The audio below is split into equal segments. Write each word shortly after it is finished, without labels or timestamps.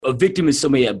a victim is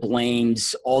somebody that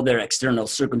blames all their external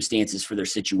circumstances for their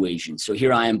situation. So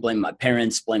here I am blaming my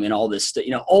parents, blaming all this,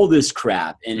 all this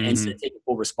crap, and instead of taking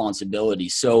full responsibility.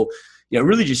 So,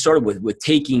 really just started with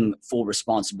taking full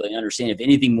responsibility, understanding if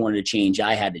anything wanted to change,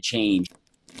 I had to change.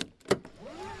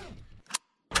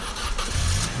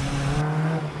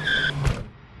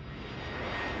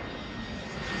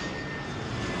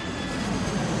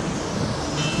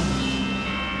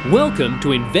 Welcome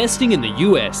to Investing in the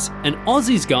US, an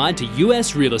Aussie's Guide to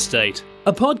US Real Estate,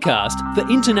 a podcast for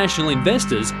international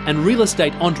investors and real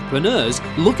estate entrepreneurs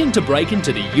looking to break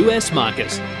into the US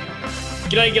market.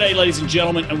 G'day, ladies and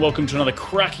gentlemen, and welcome to another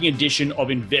cracking edition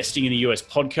of Investing in the US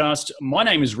podcast. My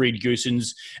name is Reed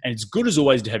Goosens, and it's good as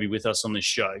always to have you with us on this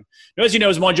show. Now, as you know,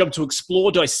 it's my job to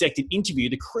explore, dissect, and interview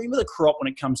the cream of the crop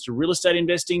when it comes to real estate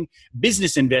investing,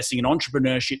 business investing, and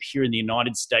entrepreneurship here in the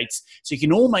United States, so you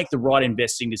can all make the right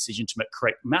investing decision to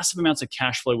create massive amounts of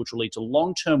cash flow, which will lead to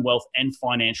long-term wealth and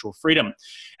financial freedom.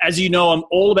 As you know, I'm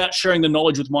all about sharing the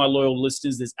knowledge with my loyal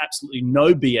listeners. There's absolutely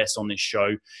no BS on this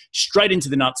show, straight into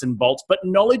the nuts and bolts, but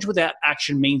knowledge without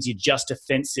action means you're just a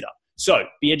fence sitter. So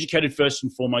be educated first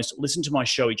and foremost, listen to my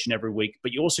show each and every week,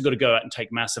 but you also got to go out and take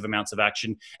massive amounts of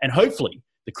action. And hopefully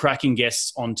the cracking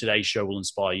guests on today's show will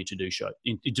inspire you to do so.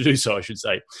 If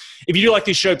you do like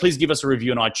this show, please give us a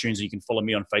review on iTunes, or you can follow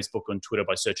me on Facebook and Twitter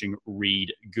by searching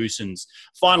Reed Goosens.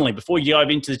 Finally, before you dive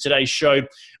into today's show,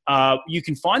 you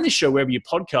can find this show wherever you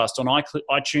podcast on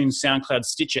iTunes, SoundCloud,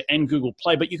 Stitcher, and Google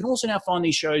Play, but you can also now find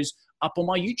these shows up on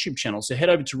my YouTube channel. So head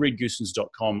over to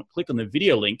reedgoosens.com, click on the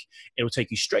video link. It will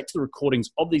take you straight to the recordings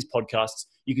of these podcasts.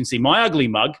 You can see my ugly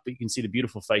mug, but you can see the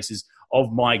beautiful faces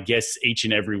of my guests each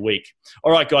and every week.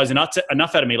 All right, guys, enough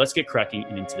out of me. Let's get cracking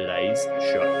and into today's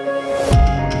show.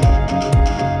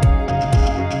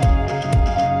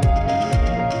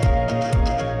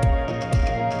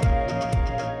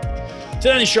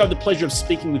 Today on the show, I have the pleasure of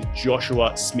speaking with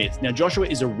Joshua Smith. Now, Joshua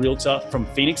is a realtor from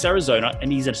Phoenix, Arizona,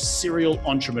 and he's a serial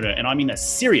entrepreneur, and I mean a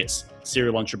serious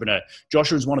serial entrepreneur.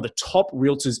 Joshua is one of the top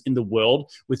realtors in the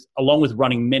world, along with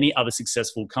running many other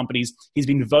successful companies. He's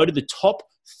been voted the top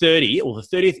 30 or the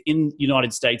 30th in the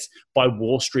United States by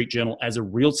Wall Street Journal as a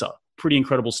realtor. Pretty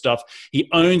incredible stuff. He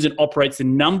owns and operates the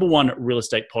 #1 real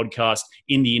estate podcast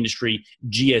in the industry,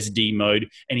 GSD Mode,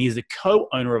 and he is the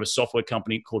co-owner of a software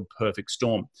company called Perfect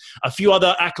Storm. A few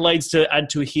other accolades to add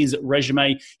to his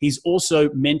resume. He's also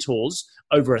mentors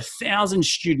over 1,000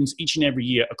 students each and every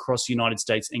year across the United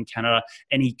States and Canada,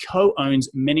 and he co-owns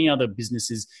many other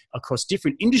businesses across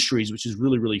different industries, which is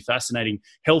really, really fascinating.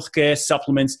 Healthcare,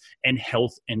 supplements, and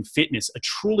health and fitness. A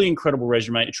truly incredible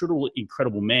resume, a truly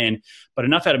incredible man. But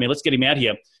enough out of me. Let's get him out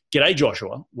here. G'day,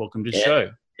 Joshua. Welcome to the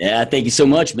show. Yeah, thank you so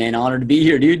much, man. Honored to be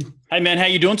here, dude. Hey, man, how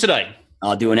you doing today?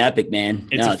 Doing epic, man.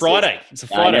 It's a Friday. It's a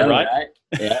Friday, right?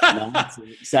 Yeah, it's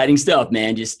exciting stuff,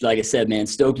 man. Just like I said, man,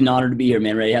 stoked and honored to be here,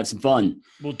 man. Ready to have some fun.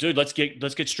 Well, dude, let's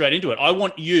get straight into it. I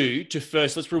want you to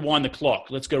let's rewind the clock.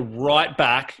 Let's go right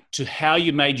back to how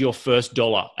you made your first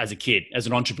dollar as a kid, as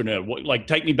an entrepreneur.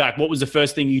 Take me back. What was the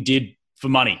first thing you did for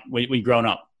money when you growing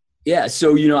up? Yeah,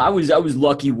 so I was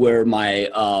lucky where my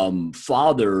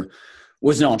father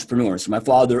was an entrepreneur. So my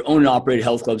father owned and operated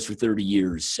health clubs for 30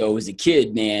 years. So as a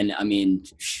kid, man,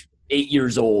 8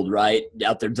 years old, right?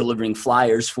 Out there delivering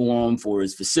flyers for him, for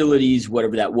his facilities,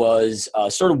 whatever that was.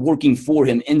 Started working for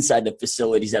him inside the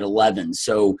facilities at 11.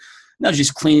 So not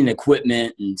just cleaning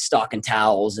equipment and stocking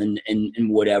towels and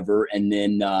whatever. And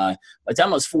then by the time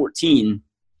I was 14,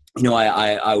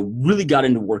 I really got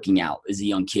into working out as a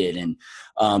young kid. And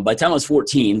by the time I was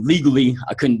 14, legally,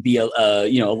 I couldn't be a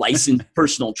licensed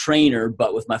personal trainer,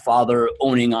 but with my father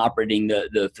owning, operating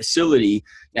the facility,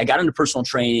 I got into personal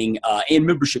training and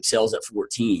membership sales at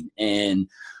 14. And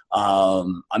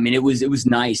it was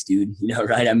nice, dude,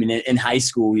 right? In high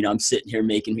school, I'm sitting here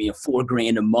making,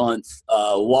 $4,000 a month,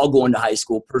 while going to high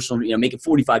school, making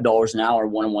 $45 an hour,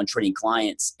 one-on-one training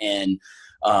clients. And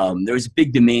there was a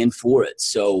big demand for it.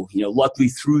 So, luckily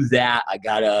through that, I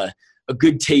got a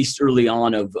good taste early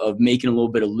on of making a little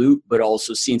bit of loot, but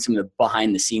also seeing some of the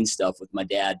behind the scenes stuff with my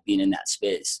dad being in that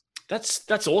space.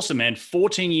 That's awesome, man.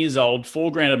 14 years old,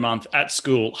 $4,000 a month at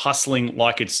school, hustling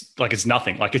like it's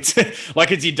nothing, like it's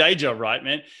your day job, right,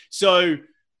 man? So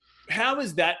how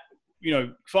is that,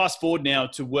 fast forward now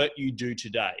to what you do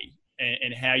today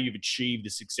and how you've achieved the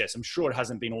success? I'm sure it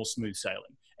hasn't been all smooth sailing.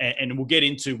 And we'll get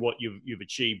into what you've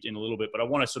achieved in a little bit, but I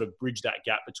want to sort of bridge that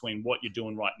gap between what you're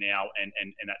doing right now and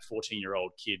that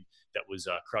 14-year-old kid that was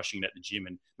crushing it at the gym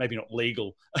and maybe not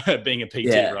legal being a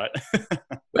PT, right?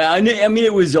 Well, I mean,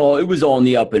 it was all in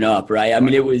the up and up, right? I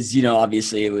mean, it was,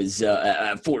 obviously it was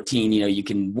at 14, you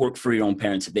can work for your own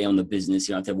parents if they own the business.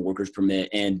 You don't have to have a worker's permit.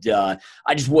 And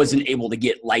I just wasn't able to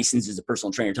get licensed as a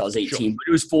personal trainer until I was 18, sure. But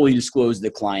it was fully disclosed to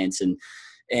the clients.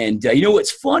 And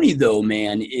what's funny though,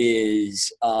 man,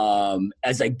 is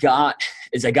as I got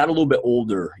a little bit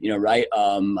older, right?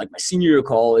 Like my senior year of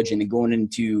college and then going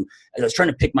into, as I was trying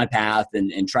to pick my path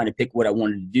and trying to pick what I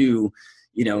wanted to do,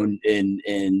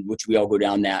 and which we all go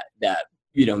down that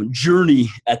journey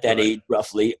at that age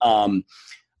roughly.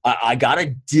 I got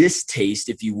a distaste,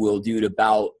 if you will, dude,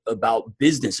 about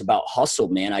business, about hustle,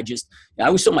 man. I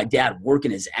always saw my dad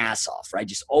working his ass off, right?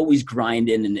 Just always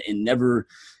grinding and never,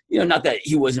 not that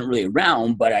he wasn't really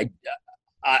around, but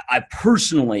I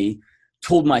personally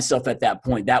told myself at that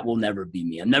point, that will never be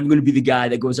me. I'm never going to be the guy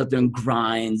that goes up there and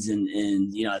grinds. And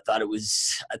I thought it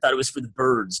was for the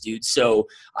birds, dude. So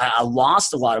I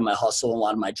lost a lot of my hustle, a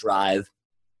lot of my drive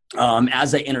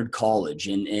as I entered college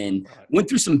and went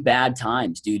through some bad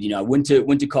times, dude. I went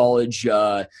to college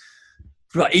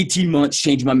for about 18 months,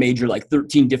 changed my major like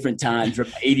 13 different times. My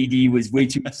ADD was way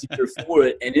too severe for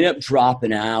it, and ended up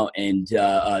dropping out, and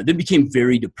then became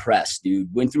very depressed, dude.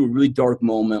 Went through a really dark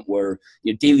moment where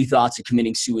daily thoughts of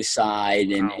committing suicide,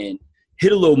 and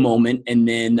hit a low moment. And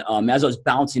then as I was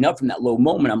bouncing up from that low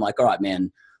moment, I'm like, all right,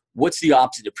 man, what's the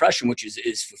opposite of depression, which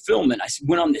is fulfillment? I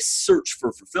went on this search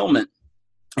for fulfillment.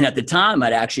 And at the time, I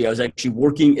was actually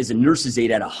working as a nurse's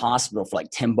aide at a hospital for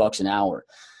like $10 an hour.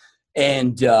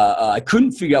 And I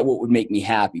couldn't figure out what would make me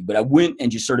happy, but I went and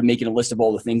just started making a list of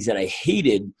all the things that I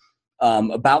hated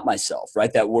about myself,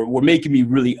 right? That were making me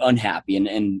really unhappy.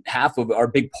 And half of our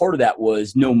big part of that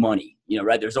was no money,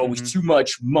 right? There's always too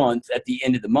much month at the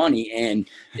end of the money. And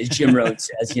as Jim Rohn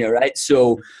says, right?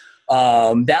 So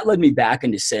that led me back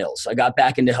into sales. So I got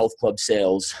back into health club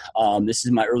sales. This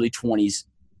is my early 20s,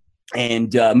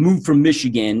 and moved from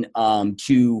Michigan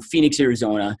to Phoenix,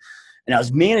 Arizona. And I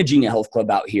was managing a health club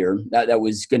out here. That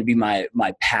was going to be my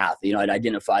path. I'd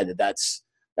identified that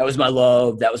was my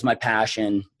love. That was my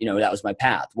passion. That was my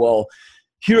path. Well,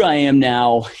 here I am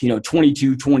now,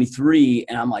 22, 23.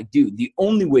 And I'm like, dude, the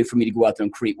only way for me to go out there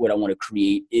and create what I want to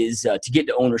create is to get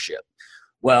to ownership.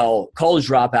 Well, college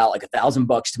dropout, like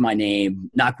 $1,000 to my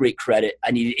name, not great credit. I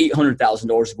needed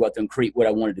 $800,000 to go out there and create what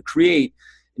I wanted to create.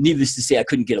 Needless to say, I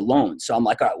couldn't get a loan. So I'm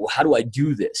like, all right, well, how do I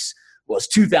do this? Well, it's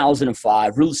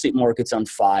 2005, real estate market's on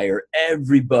fire.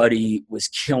 Everybody was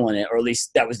killing it, or at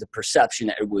least that was the perception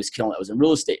that everybody was killing it. I was in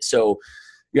real estate. So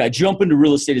I jump into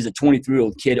real estate as a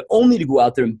 23-year-old kid, only to go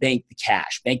out there and bank the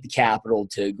cash, bank the capital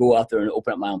to go out there and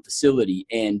open up my own facility.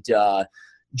 And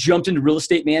jumped into real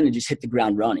estate, man, and just hit the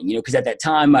ground running, because at that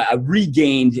time I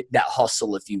regained that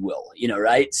hustle, if you will,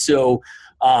 right? So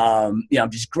I'm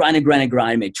just grinding,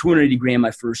 made 280 grand my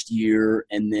first year.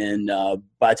 And then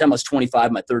by the time I was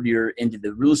 25, my third year into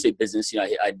the real estate business,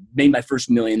 I made my first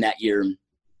 $1 million that year.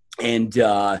 And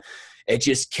it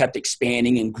just kept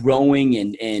expanding and growing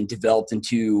and developed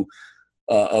into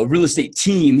a real estate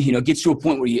team. Gets to a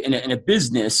point where you, in a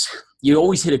business, you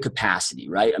always hit a capacity,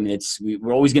 right? I mean,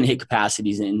 we're always going to hit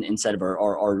capacities inside of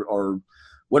our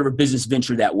whatever business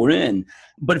venture that we're in.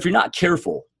 But if you're not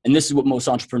careful, and this is what most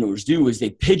entrepreneurs do, is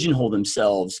they pigeonhole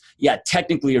themselves. Yeah,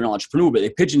 technically you're an entrepreneur, but they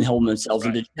pigeonhole themselves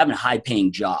into having a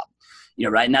high-paying job,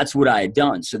 right? And that's what I had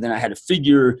done. So then I had to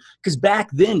figure, because back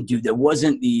then, dude, there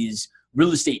wasn't these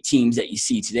real estate teams that you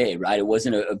see today, right? It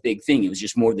wasn't a big thing. It was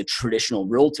just more the traditional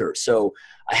realtor. So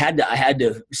I had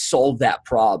to solve that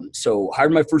problem. So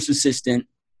hired my first assistant.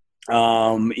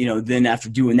 Then after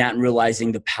doing that and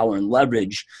realizing the power and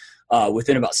leverage,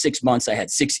 within about 6 months, I had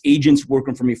 6 agents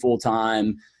working for me full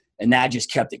time, and that just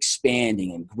kept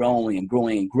expanding and growing and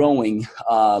growing and growing.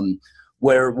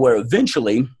 Where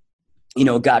eventually,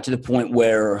 it got to the point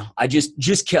where I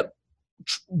just kept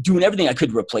doing everything I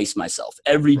could to replace myself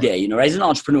every day. As an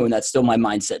entrepreneur, and that's still my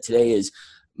mindset today, is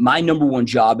my number one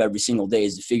job every single day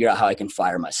is to figure out how I can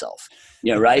fire myself,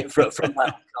 right? From my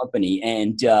own company.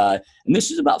 And this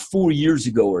was about 4 years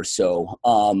ago or so.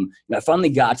 I finally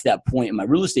got to that point in my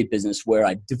real estate business where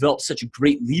I developed such a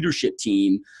great leadership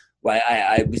team, where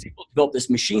I was able to develop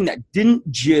this machine that didn't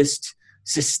just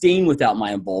sustain without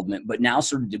my involvement, but now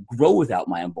started to grow without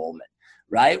my involvement.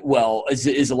 Right? Well, as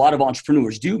a lot of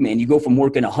entrepreneurs do, man, you go from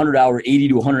working 80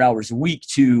 to 100 hours a week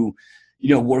to,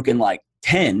 working like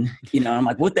 10, I'm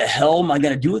like, what the hell am I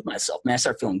going to do with myself, man? I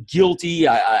start feeling guilty.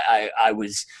 I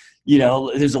was,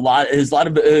 there's a lot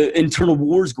of internal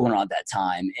wars going on at that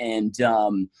time. And,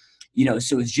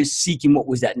 so it's just seeking what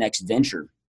was that next venture.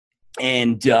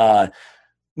 And,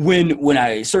 when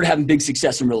I started having big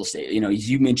success in real estate, as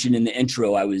you mentioned in the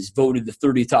intro, I was voted the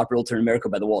 30th top realtor in America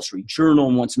by the Wall Street Journal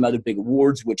and won some other big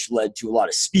awards, which led to a lot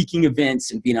of speaking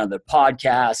events and being on their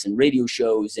podcasts and radio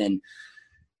shows. And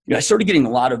I started getting a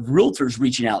lot of realtors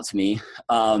reaching out to me,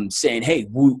 saying, "Hey,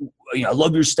 I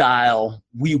love your style.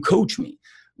 Will you coach me?"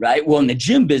 Right. Well, in the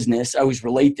gym business, I always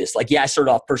relate this. Like, I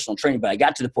started off personal training, but I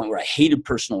got to the point where I hated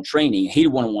personal training, I hated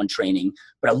one-on-one training,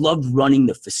 but I loved running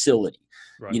the facility.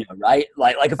 Right. Right.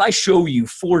 Like if I show you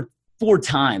four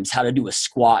times how to do a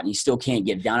squat and you still can't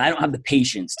get it down, I don't have the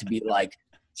patience to be like,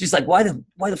 just like, why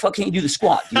the fuck can't you do the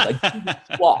squat? Dude? Like, do the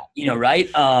squat, right?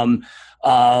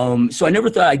 So I never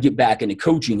thought I'd get back into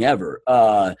coaching ever.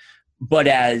 But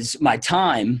as my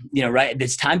time, right,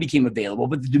 this time became available,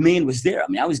 but the demand was there. I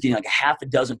mean, I was getting like a half a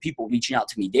dozen people reaching out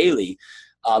to me daily,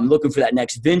 looking for that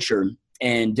next venture.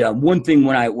 And one thing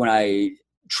when I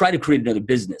try to create another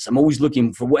business, I'm always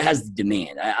looking for what has the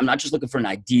demand. I'm not just looking for an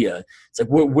idea. It's like,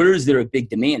 where is there a big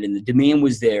demand? And the demand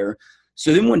was there.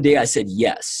 So then one day I said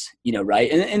yes, right?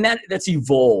 And that's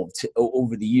evolved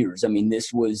over the years. I mean,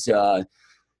 this was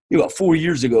about 4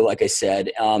 years ago, like I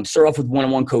said. Start off with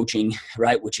one-on-one coaching,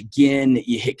 right? Which again,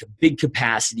 you hit big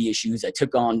capacity issues. I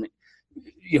took on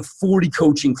 40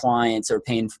 coaching clients that are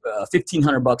paying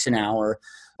 $1,500 an hour.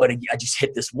 But I just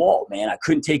hit this wall, man. I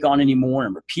couldn't take on anymore.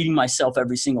 I'm repeating myself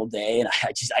every single day. And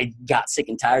I got sick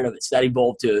and tired of it. So that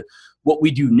evolved to what we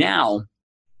do now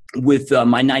with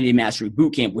my 90-day mastery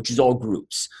bootcamp, which is all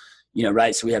groups,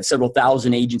 right? So we have several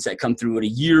thousand agents that come through it a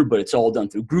year, but it's all done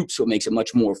through groups. So it makes it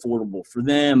much more affordable for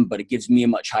them, but it gives me a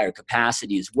much higher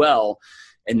capacity as well.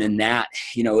 And then that,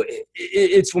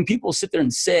 it's when people sit there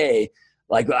and say,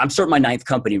 like, I'm starting my 9th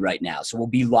company right now. So we'll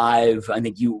be live, I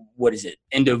think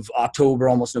end of October,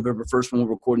 almost November 1st when we're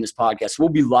recording this podcast. So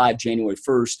we'll be live January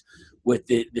 1st with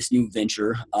this new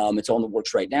venture. It's all in the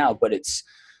works right now. But it's,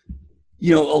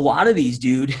 a lot of these,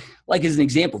 dude, like as an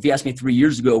example, if you asked me 3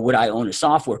 years ago, would I own a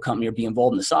software company or be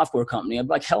involved in a software company? I'd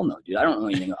be like, hell no, dude. I don't know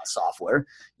anything about software,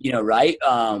 right?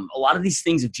 A lot of these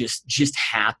things have just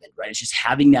happened, right? It's just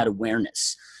having that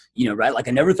awareness, right? Like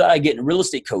I never thought I'd get into real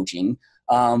estate coaching.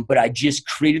 But I just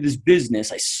created this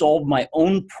business. I solved my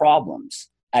own problems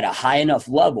at a high enough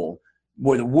level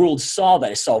where the world saw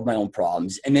that I solved my own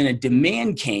problems. And then a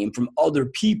demand came from other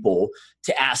people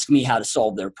to ask me how to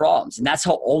solve their problems. And that's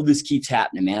how all this keeps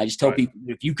happening, man. I just tell people,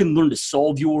 if you can learn to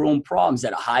solve your own problems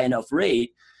at a high enough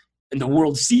rate, and the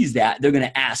world sees that, they're going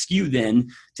to ask you then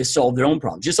to solve their own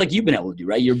problems, just like you've been able to do,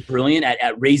 right? You're brilliant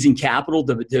at raising capital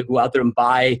to go out there and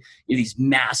buy these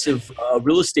massive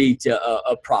real estate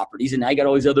properties. And I got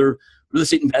all these other real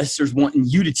estate investors wanting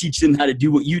you to teach them how to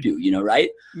do what you do, right?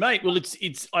 Mate, well,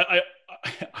 I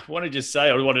want to just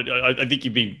say, I think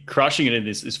you've been crushing it in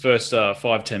this first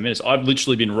 5-10 minutes. I've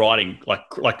literally been writing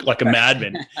like a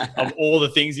madman of all the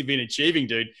things you've been achieving,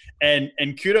 dude. And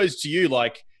kudos to you,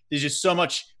 like, there's just so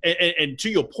much, and to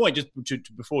your point, just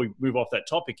before we move off that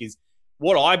topic, is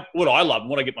what I love and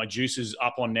what I get my juices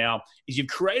up on now is you've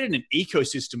created an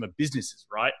ecosystem of businesses,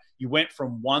 right? You went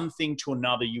from one thing to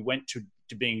another. You went to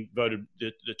being voted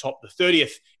the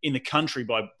 30th in the country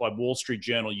by Wall Street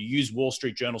Journal. You use Wall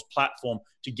Street Journal's platform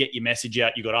to get your message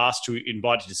out. You got asked to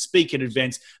invite you to speak at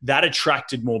events. That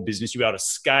attracted more business. You were able to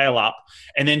scale up.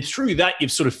 And then through that,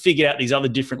 you've sort of figured out these other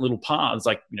different little paths,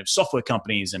 like, software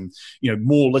companies and,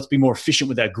 let's be more efficient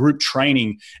with our group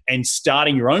training and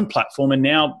starting your own platform. And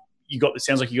now it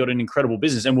sounds like you got an incredible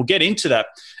business, and we'll get into that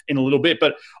in a little bit.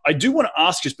 But I do want to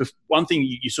ask just one thing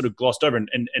you sort of glossed over, and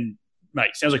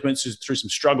mate, sounds like you went through some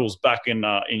struggles back in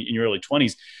your early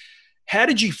 20s. How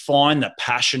did you find that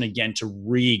passion again to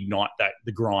reignite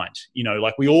the grind?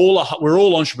 Like we're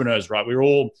all entrepreneurs, right?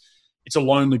 It's a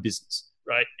lonely business,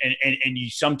 right? And you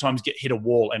sometimes get hit a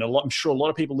wall, and I'm sure a lot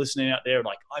of people listening out there are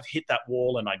like, I've hit that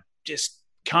wall and I just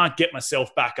can't get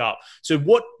myself back up. So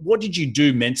what did you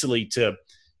do mentally to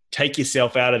take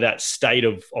yourself out of that state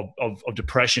of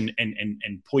depression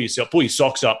and pull your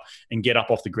socks up and get up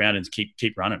off the ground and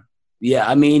keep running? Yeah,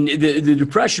 I mean, the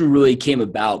depression really came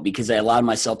about because I allowed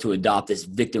myself to adopt this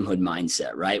victimhood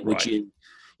mindset, right? Which is,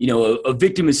 a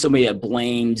victim is somebody that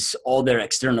blames all their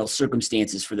external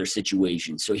circumstances for their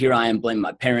situation. So here I am blaming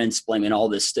my parents, blaming all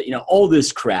this, all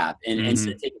this crap, and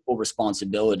instead of taking full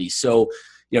responsibility. So,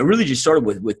 it really just started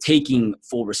with taking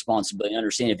full responsibility,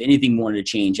 understanding if anything wanted to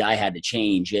change, I had to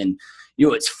change. And,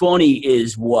 what's funny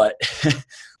is what,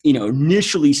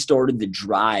 initially started the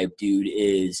drive, dude,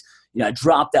 is, I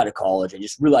dropped out of college. I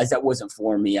just realized that wasn't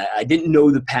for me. I didn't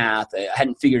know the path. I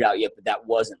hadn't figured out yet, but that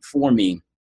wasn't for me.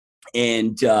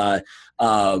 And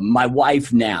my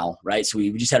wife now, right? So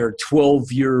we just had our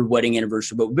 12-year wedding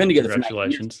anniversary, but we've been together for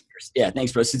 9 years. Yeah,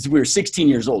 thanks, bro. Since we were 16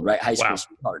 years old, right? High school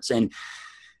sweethearts. And,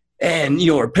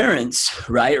 our parents,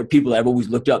 right, are people that I've always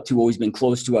looked up to, always been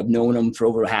close to. I've known them for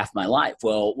over half my life.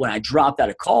 Well, when I dropped out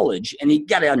of college, and you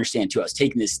got to understand too, I was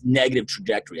taking this negative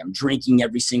trajectory. I'm drinking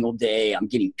every single day. I'm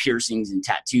getting piercings and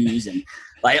tattoos. And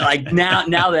like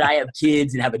now that I have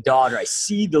kids and have a daughter, I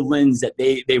see the lens that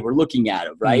they were looking at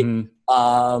it, right?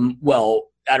 Mm-hmm. Well,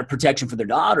 out of protection for their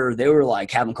daughter, they were like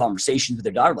having conversations with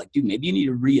their daughter, like, dude, maybe you need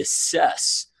to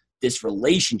reassess this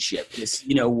relationship, this,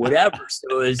 whatever.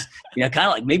 So it was, kind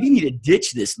of like, maybe you need to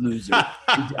ditch this loser.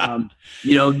 And,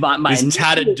 my this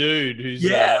tattered dude who's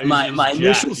my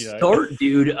initial start,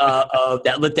 dude,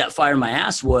 that lit that fire in my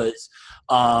ass was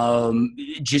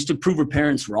just to prove her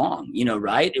parents wrong,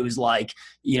 right? It was like,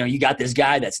 you got this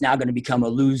guy that's now going to become a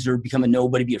loser, become a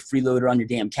nobody, be a freeloader on your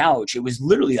damn couch. It was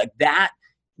literally like that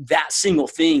single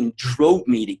thing drove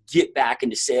me to get back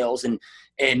into sales. And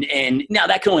now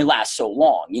that can only last so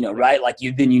long, right? Like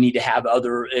then you need to have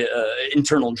other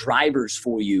internal drivers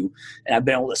for you. And I've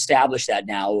been able to establish that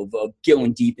now of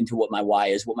going deep into what my why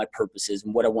is, what my purpose is,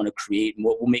 and what I want to create, and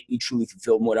what will make me truly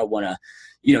fulfilled, and what I want to,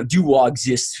 do while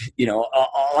exist,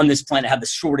 on this planet, have the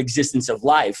short existence of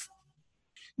life.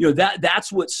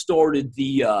 That's what started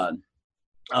the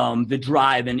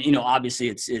drive. And, obviously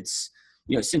it's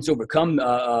since overcome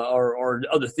or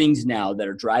other things now that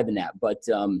are driving that. But,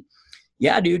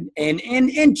 yeah, dude.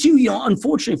 And too,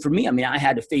 unfortunately for me, I mean, I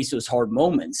had to face those hard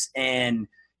moments. And,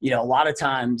 a lot of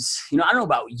times, I don't know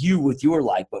about you with your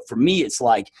life, but for me, it's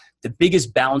like the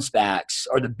biggest bounce backs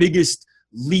or the biggest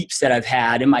leaps that I've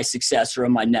had in my success or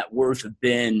in my net worth have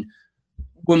been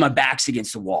when my back's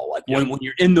against the wall. Like when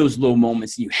you're in those low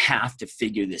moments, you have to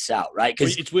figure this out, right?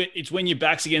 Because it's when your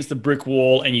back's against the brick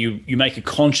wall and you make a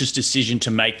conscious decision to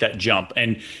make that jump,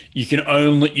 and you can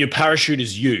only, your parachute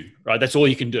is you, right? That's all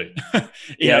you can do.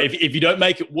 you know, if you don't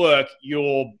make it work,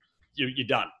 you're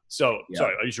done. So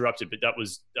sorry, I interrupted, but I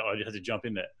had to jump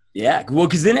in there. Yeah, well,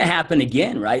 because then it happened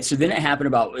again, right? So then it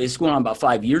happened it's going on about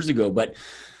 5 years ago, but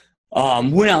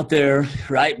went out there,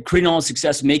 right, creating all the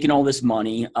success, making all this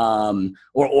money,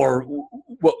 or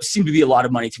what seemed to be a lot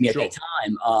of money to me at that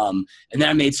time. And then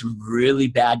I made some really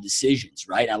bad decisions,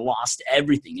 right? I lost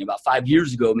everything. And about 5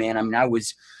 years ago, man, I mean,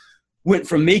 went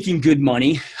from making good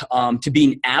money to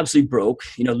being absolutely broke,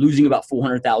 losing about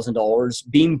 $400,000,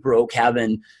 being broke,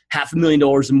 having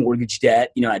 $500,000 in mortgage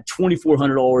debt. I had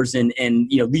 $2,400 in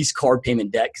lease car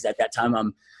payment debt, because at that time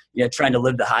I'm trying to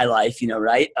live the high life,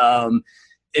 right?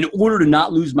 In order to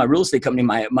not lose my real estate company,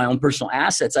 my own personal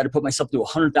assets, I had to put myself through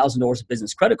 $100,000 of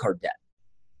business credit card debt.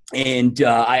 And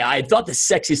I thought the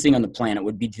sexiest thing on the planet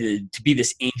would be to be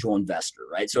this angel investor,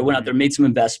 right? So I went out there, made some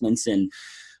investments, and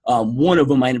one of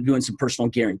them I ended up doing some personal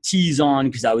guarantees on,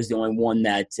 because I was the only one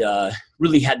that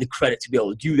really had the credit to be able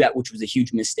to do that, which was a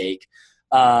huge mistake.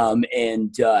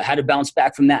 And had to bounce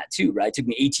back from that too, right? It took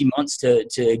me 18 months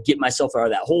to get myself out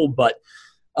of that hole. But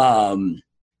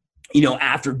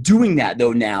after doing that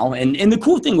though now, and the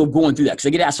cool thing of going through that, because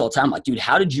I get asked all the time, like, dude,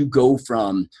 how did you go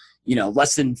from,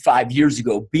 less than 5 years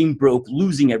ago, being broke,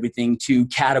 losing everything, to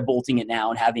catapulting it now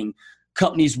and having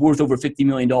companies worth over $50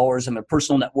 million and a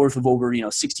personal net worth of over,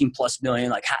 16 plus million?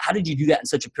 Like, how did you do that in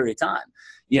such a period of time?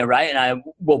 Right. And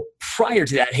prior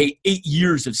to that, 8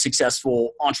 years of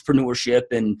successful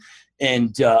entrepreneurship and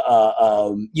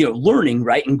learning,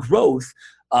 right, and growth.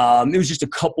 It was just a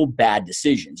couple bad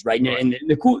decisions, right? And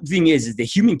the cool thing is the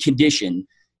human condition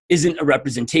isn't a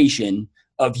representation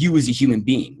of you as a human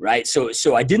being, right?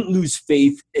 So I didn't lose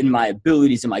faith in my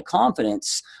abilities and my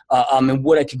confidence and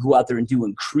what I could go out there and do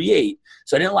and create.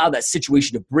 So I didn't allow that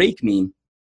situation to break me.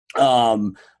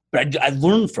 But I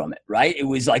learned from it, right? It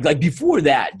was like before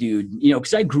that, dude,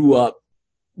 because I grew up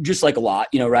just like a lot,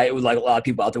 right? It was like a lot of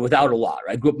people out there without a lot,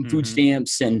 right? I grew up in food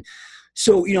stamps, and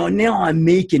so, now I'm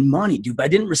making money, dude, but I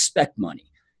didn't respect money,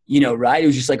 right? It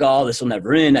was just like, oh, this will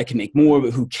never end. I can make more,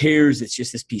 but who cares? It's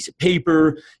just this piece of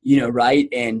paper, right?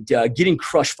 And getting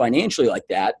crushed financially like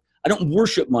that, I don't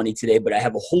worship money today, but I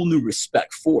have a whole new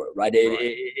respect for it, right?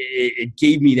 It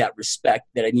gave me that respect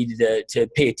that I needed to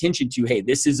pay attention to. Hey,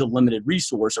 this is a limited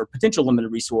resource, or potential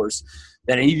limited resource,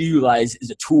 that I need to utilize as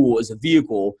a tool, as a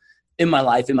vehicle in my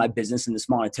life, in my business, in this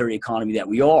monetary economy that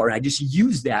we are. And I just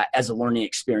use that as a learning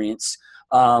experience,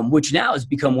 which now has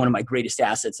become one of my greatest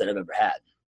assets that I've ever had.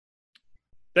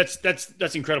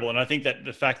 That's incredible. And I think that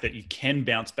the fact that you can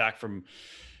bounce back from,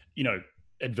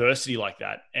 adversity like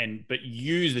that, but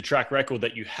use the track record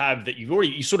that you have, that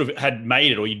you sort of had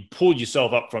made it, or you pulled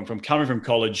yourself up from coming from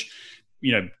college,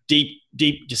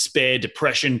 deep despair,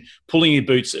 depression, pulling your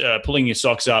boots, pulling your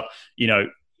socks up,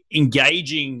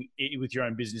 engaging with your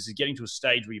own business is getting to a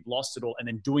stage where you've lost it all and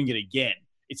then doing it again.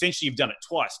 Essentially, you've done it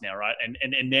twice now, right?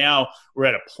 And now we're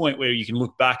at a point where you can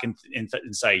look back and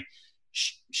say,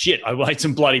 shit, I made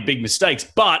some bloody big mistakes,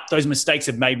 but those mistakes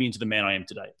have made me into the man I am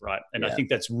today, right? And I think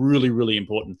that's really, really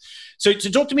important. So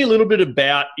talk to me a little bit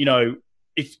about,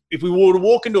 if we were to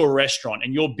walk into a restaurant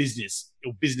and your businesses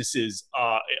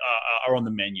are on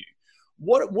the menu,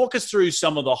 walk us through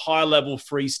some of the high level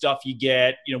free stuff you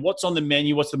get, what's on the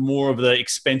menu, what's the more of the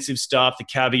expensive stuff, the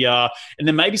caviar, and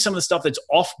then maybe some of the stuff that's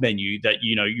off menu that,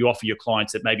 you offer your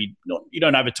clients that maybe you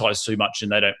don't advertise too much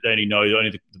and they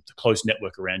only the close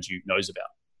network around you knows about.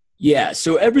 Yeah.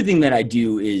 So everything that I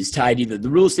do is tied to either the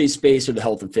real estate space or the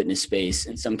health and fitness space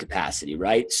in some capacity.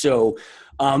 Right. So,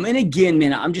 and again,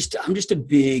 man, I'm just a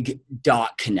big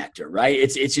dot connector, right?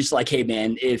 It's just like, hey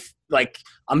man, if like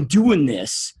I'm doing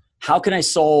this, how can I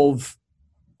solve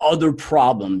other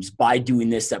problems by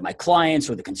doing this that my clients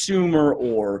or the consumer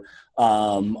or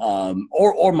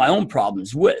my own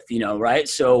problems with, right?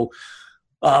 So,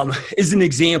 as an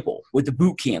example with the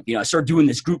boot camp, I started doing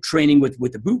this group training with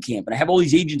the boot camp, and I have all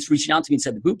these agents reaching out to me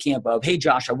inside the boot camp of, hey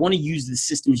Josh, I want to use the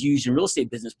systems used in real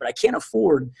estate business, but I can't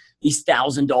afford these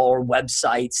 $1,000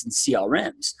 websites and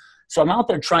CRMs. So I'm out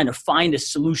there trying to find a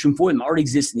solution for them that already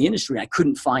exists in the industry, and I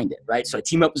couldn't find it, right? So I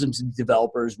team up with some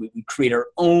developers. We create our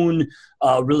own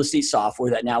real estate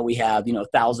software that now we have,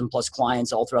 1,000 plus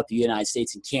clients all throughout the United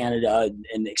States and Canada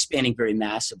and expanding very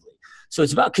massively. So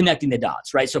it's about connecting the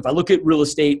dots, right? So if I look at real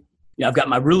estate, I've got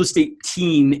my real estate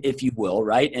team, if you will,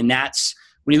 right? And that's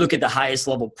when you look at the highest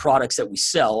level products that we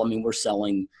sell. I mean, we're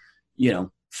selling, $300,000,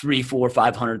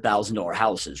 $400,000, $500,000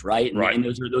 houses, right? Right. And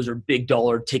those are big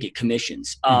dollar ticket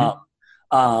commissions.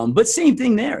 But same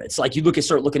thing there. It's like you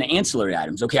start looking at ancillary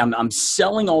items. Okay, I'm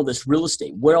selling all this real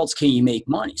estate. Where else can you make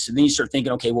money? So then you start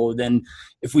thinking, okay, well then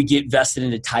if we get vested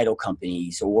into title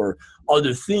companies or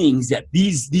other things that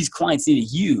these clients need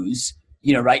to use,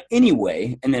 right,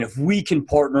 anyway, and then if we can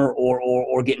partner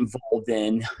or get involved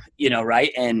in,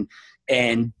 right,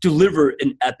 and deliver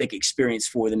an epic experience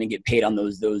for them and get paid on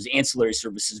those ancillary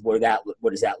services, what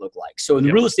does that look like? So in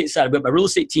the real estate side, I've got my real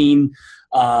estate team.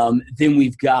 Then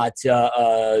we've got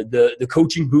the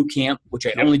coaching boot camp, which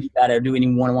I only do that. I don't do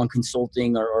any one-on-one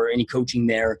consulting or any coaching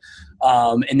there.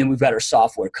 And then we've got our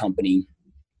software company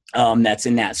that's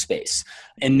in that space.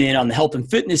 And then on the health and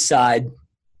fitness side,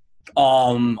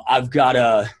 I've got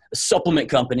a supplement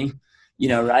company,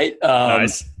 right?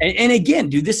 Nice. And again,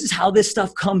 dude, this is how this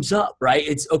stuff comes up, right?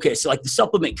 It's okay. So like the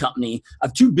supplement company, I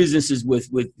have two businesses with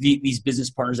these business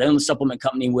partners. I own the supplement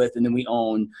company and then we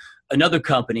own another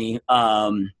company.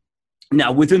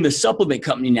 Now within the supplement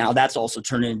company, that's also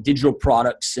turned into digital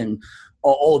products and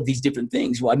all of these different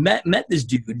things. Well, I met this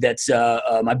dude that's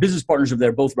my business partners over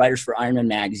there, both writers for Ironman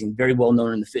magazine, very well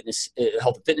known in the fitness,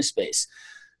 health and fitness space.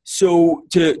 So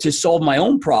to solve my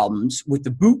own problems with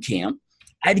the boot camp,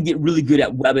 I had to get really good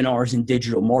at webinars and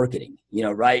digital marketing,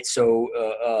 right? So,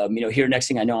 here, next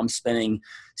thing I know, I'm spending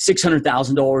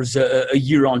 $600,000 a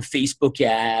year on Facebook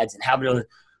ads and having to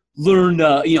learn,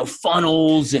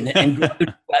 funnels and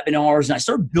webinars. And I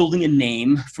started building a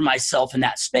name for myself in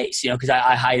that space, because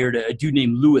I hired a dude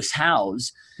named Lewis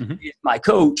Howes, my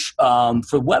coach,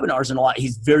 for webinars and a lot.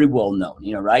 He's very well known,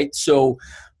 right? So,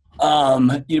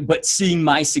 but seeing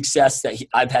my success that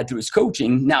I've had through his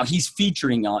coaching, now he's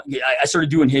featuring on, I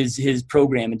started doing his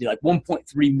program and did like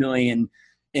 1.3 million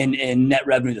in net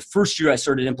revenue. The first year I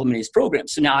started implementing his program.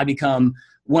 So now I become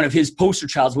one of his poster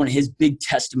childs, one of his big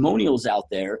testimonials out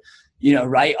there,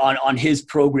 right, on his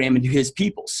program and to his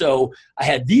people. So I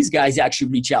had these guys actually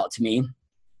reach out to me.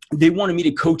 They wanted me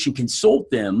to coach and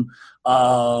consult them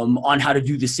on how to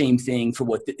do the same thing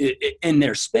for in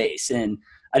their space. And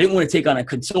I didn't want to take on a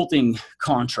consulting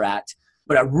contract,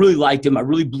 but I really liked them. I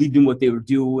really believed in what they were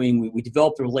doing. We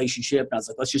developed a relationship, and I was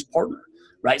like, let's just partner,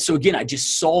 right? So again, I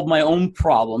just solved my own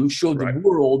problem, showed the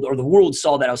world, or the world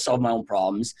saw that I was solving my own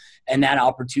problems, and that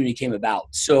opportunity came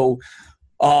about. So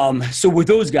with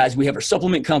those guys, we have our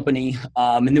supplement company,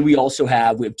 and then we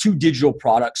have two digital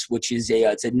products, which is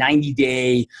it's a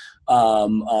 90-day.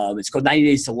 It's called 90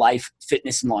 Days to Life,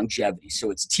 Fitness, and Longevity.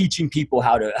 So it's teaching people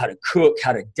how to cook,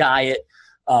 how to diet.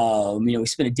 We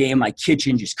spend a day in my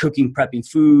kitchen just cooking, prepping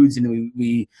foods, and then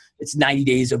it's 90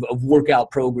 days of workout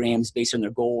programs based on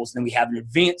their goals. And then we have an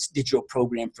advanced digital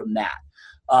program from that.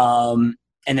 And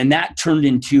then that turned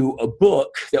into a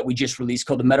book that we just released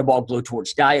called the Metabolic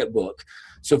Blowtorch Diet Book.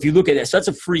 So if you look at this, that's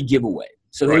a free giveaway.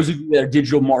 So those of you that are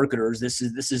digital marketers, this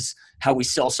is how we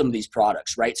sell some of these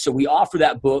products, right? So we offer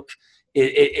that book,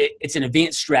 It's an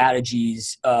advanced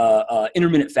strategies,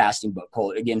 intermittent fasting book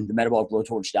called, again, the Metabolic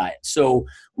Blowtorch Diet. So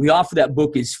we offer that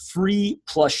book is free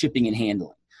plus shipping and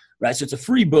handling. Right, so it's a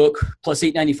free book plus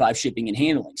 $8.95 shipping and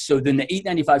handling. So then the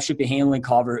 $8.95 shipping and handling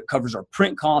covers our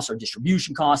print costs, our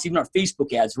distribution costs, even our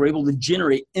Facebook ads. We're able to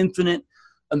generate infinite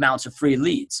amounts of free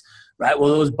leads. Right, well,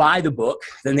 those buy the book,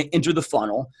 then they enter the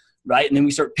funnel, right, and then we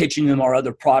start pitching them our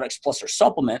other products plus our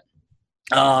supplement.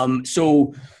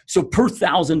 So per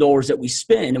 $1,000 that we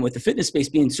spend, and with the fitness space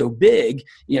being so big,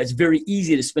 it's very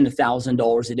easy to spend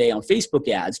 $1,000 a day on Facebook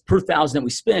ads. Per 1,000 that we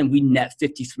spend, we net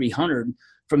 5,300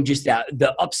 from just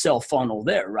the upsell funnel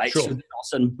there, right? Sure. So then all of a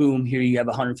sudden, boom, here you have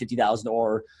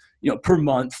 $150,000, per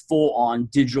month full on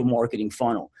digital marketing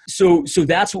funnel. So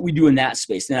that's what we do in that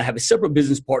space. Then I have a separate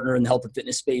business partner in the health and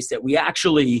fitness space that we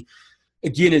actually,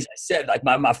 again, as I said, like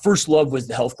my first love was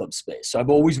the health club space. So I've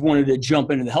always wanted to jump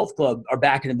into the health club or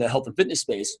back into the health and fitness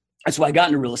space. That's why I got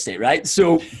into real estate, right?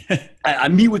 So I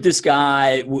meet with this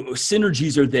guy.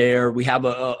 Synergies are there. We have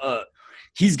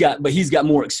he's got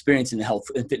more experience in the health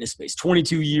and fitness space.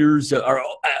 22 years,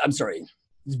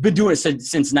 he's been doing it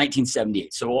since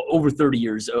 1978. So over 30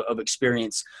 years of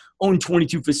experience. Owned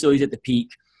 22 facilities at the peak.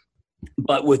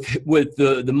 But with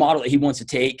the model that he wants to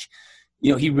take,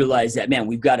 he realized that, man,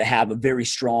 we've got to have a very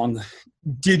strong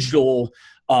digital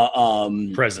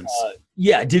presence.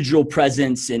 Digital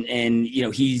presence, and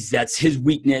that's his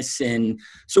weakness, and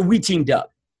so we teamed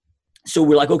up. So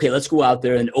we're like, okay, let's go out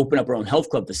there and open up our own health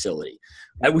club facility,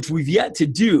 right, which we've yet to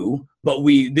do. But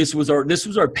this was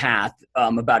our path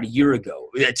about a year ago.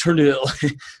 It turned into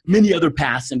many other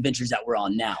paths and ventures that we're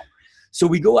on now. So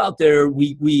we go out there,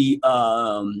 we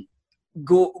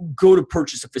go to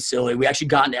purchase a facility. We actually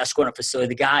got into escrow on a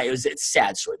facility. It's a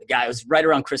sad story. The guy, it was right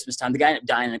around Christmas time. The guy ended up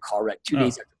dying in a car wreck 2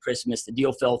 days after Christmas. The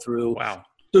deal fell through. Wow.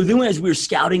 So then as we were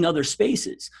scouting other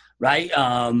spaces, right,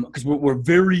 because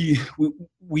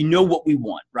we know what we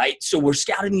want, right? So we're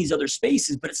scouting these other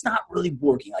spaces, but it's not really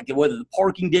working. Like whether the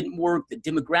parking didn't work, the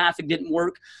demographic didn't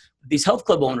work. These health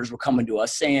club owners were coming to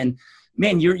us saying,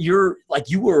 man, you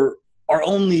were our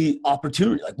only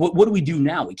opportunity. Like, what do we do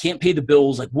now? We can't pay the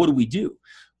bills. Like, what do we do?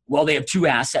 Well, they have two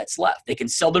assets left. They can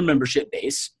sell their membership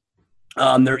base,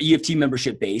 their EFT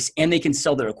membership base, and they can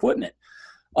sell their equipment.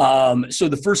 So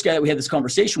the first guy that we had this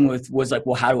conversation with was like,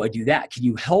 well, how do I do that? Can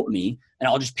you help me? And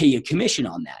I'll just pay you a commission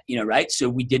on that, right? So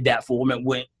we did that for them. It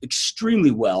went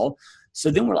extremely well. So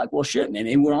then we're like, well, shit, man,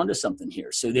 maybe we're onto something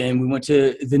here. So then we went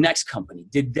to the next company,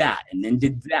 did that, and then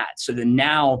did that. So then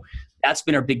now that's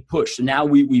been our big push. So now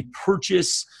we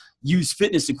purchase used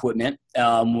fitness equipment.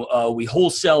 We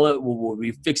wholesale it.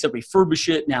 We fix it, refurbish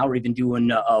it. Now we're even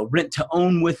doing rent to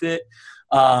own with it.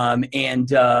 And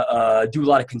do a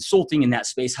lot of consulting in that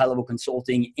space, high-level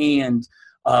consulting, and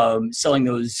selling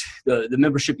the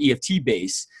membership EFT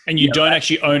base. And you don't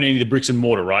actually own any of the bricks and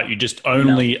mortar, right? You're just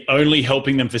only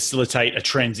helping them facilitate a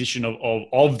transition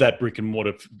of that brick and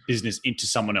mortar business into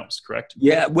someone else, correct?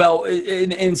 Yeah, well,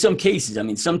 in some cases, I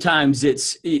mean, sometimes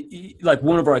it's like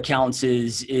one of our accounts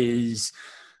is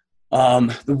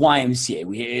the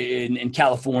YMCA. In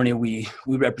California, we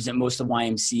represent most of the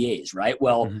YMCAs, right?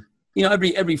 Well,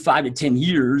 Mm-hmm. Every 5 to 10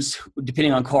 years,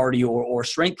 depending on cardio or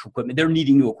strength equipment, they're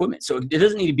needing new equipment. So it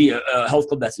doesn't need to be a health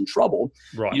club that's in trouble,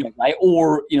 right? Right?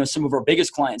 Or some of our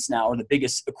biggest clients now are the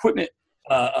biggest equipment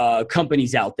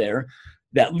companies out there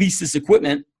that lease this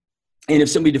equipment. And if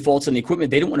somebody defaults on the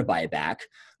equipment, they don't want to buy it back,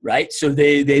 right? So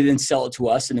they then sell it to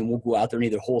us, and then we'll go out there and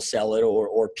either wholesale it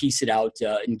or piece it out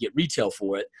and get retail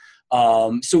for it.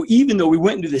 So even though we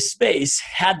went into this space,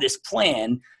 had this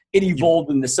plan, it evolved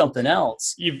into something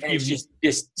else. It's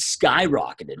just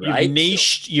skyrocketed, right?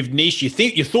 You've niched.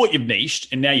 You thought you've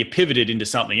niched, and now you pivoted into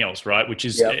something else, right? Which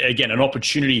is again an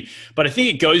opportunity. But I think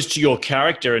it goes to your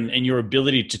character and your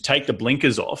ability to take the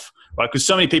blinkers off, right? Because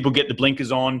so many people get the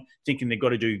blinkers on, thinking they've got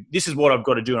to do this is what I've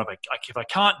got to do, and if I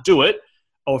can't do it,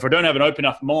 or if I don't have an open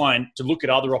enough mind to look at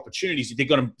other opportunities, they're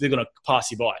going to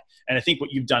pass you by. And I think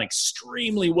what you've done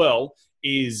extremely well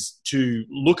is to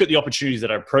look at the opportunities that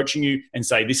are approaching you and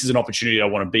say, this is an opportunity I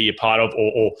want to be a part of,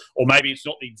 or maybe it's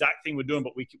not the exact thing we're doing,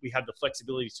 but we have the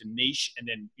flexibility to niche and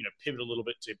then, pivot a little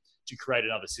bit to create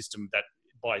another system that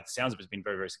by the sounds of it has been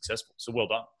very, very successful. So well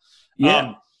done.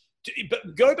 Yeah.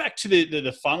 But go back to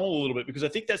the funnel a little bit, because I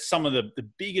think that's some of the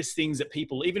biggest things that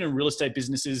people, even in real estate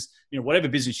businesses, whatever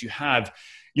business you have,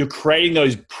 you're creating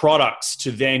those products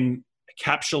to then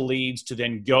capture leads, to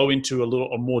then go into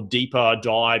a more deeper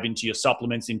dive into your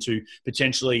supplements, into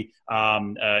potentially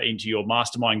into your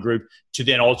mastermind group, to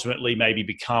then ultimately maybe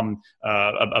become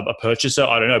a purchaser.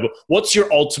 I don't know, but what's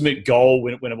your ultimate goal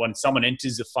when someone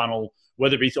enters the funnel,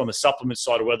 whether it be on the supplement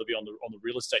side or whether it be on the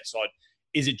real estate side?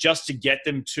 is it just to get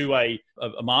them to a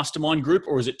mastermind group,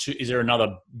 or is there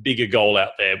another bigger goal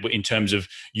out there in terms of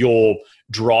your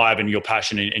drive and your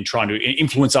passion in trying to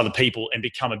influence other people and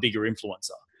become a bigger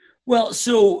influencer? Well,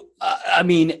 so I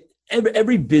mean,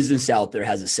 every business out there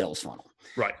has a sales funnel.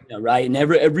 Right. Right. And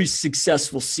every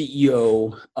successful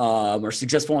CEO or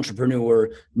successful entrepreneur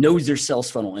knows their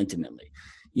sales funnel intimately,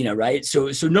 right.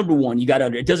 So number one, you got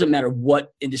to, it doesn't matter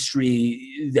what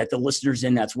industry that the listeners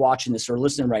in that's watching this or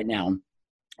listening right now,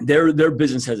 their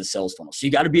business has a sales funnel. So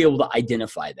you got to be able to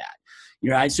identify that.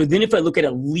 Right. So then if I look at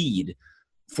a lead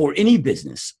for any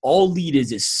business, all lead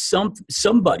is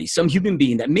somebody, some human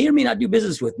being that may or may not do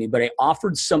business with me, but I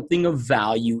offered something of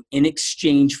value in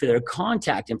exchange for their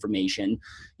contact information,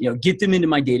 get them into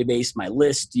my database, my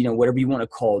list, whatever you want to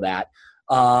call that.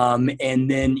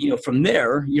 And then, from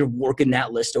there, you're working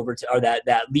that list over to, or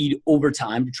that lead over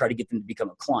time to try to get them to become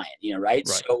a client, right?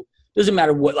 So it doesn't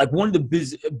matter what, like one of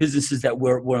the businesses that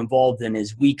we're involved in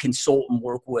is we consult and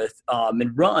work with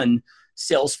and run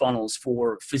sales funnels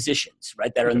for physicians,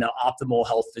 right? That are in the optimal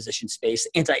health physician space,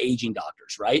 anti-aging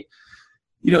doctors, right?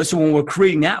 So when we're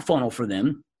creating that funnel for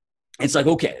them, it's like,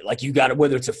 okay, like you got it,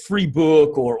 whether it's a free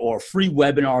book or a free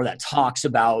webinar that talks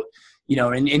about,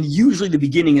 and usually the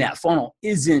beginning of that funnel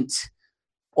isn't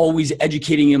always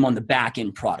educating them on the back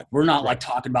end product. We're not like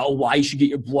talking about why you should get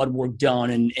your blood work done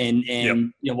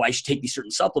and why you should take these certain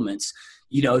supplements.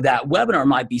 That webinar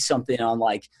might be something on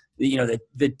like,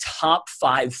 the top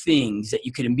 5 things that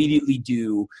you can immediately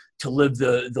do to live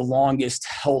the longest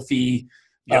healthy,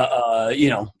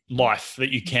 life that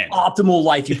you can, optimal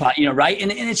life right?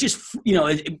 And it's just,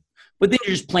 but then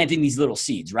you're just planting these little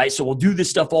seeds, right? So we'll do this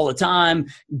stuff all the time,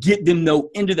 get them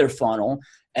into their funnel,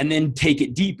 and then take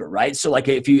it deeper, right? So like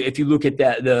if you look at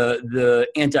that the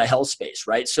anti-health space,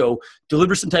 right? So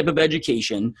deliver some type of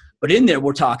education, but in there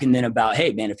we're talking then about,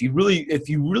 hey man, if you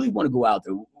really want to go out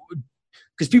there,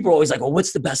 because people are always like, well,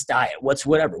 what's the best diet? What's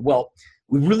whatever? Well,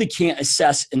 we really can't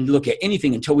assess and look at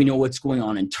anything until we know what's going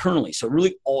on internally. So it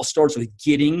really all starts with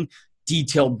getting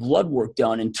detailed blood work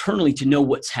done internally to know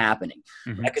what's happening.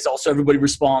 Because also everybody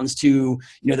responds to,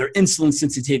 their insulin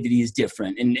sensitivity is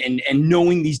different and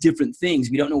knowing these different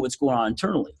things, we don't know what's going on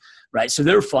internally, right? So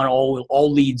their funnel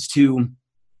all leads to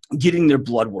getting their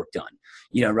blood work done.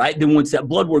 Right? Then once that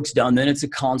blood work's done, then it's a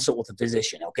consult with a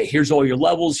physician. Okay, here's all your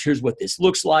levels. Here's what this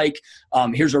looks like.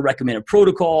 Here's our recommended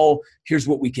protocol. Here's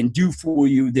what we can do for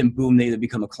you. Then boom, they either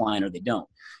become a client or they don't.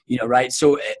 Right?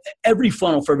 So every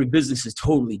funnel for every business is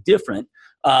totally different.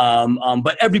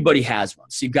 But everybody has one.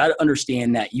 So you've got to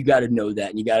understand that. You got to know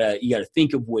that, and you got to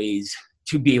think of ways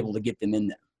to be able to get them in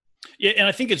there. Yeah, and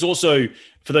I think it's also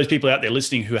for those people out there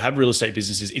listening who have real estate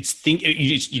businesses. It's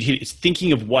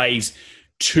thinking of ways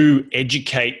to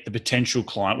educate the potential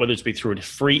client, whether it's be through a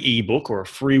free ebook or a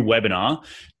free webinar,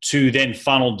 to then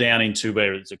funnel down into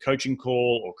whether it's a coaching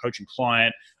call or coaching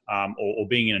client, or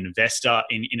being an investor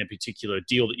in a particular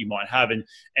deal that you might have. And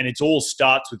it all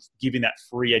starts with giving that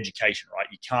free education, right?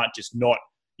 You can't,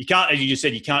 as you just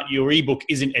said, your ebook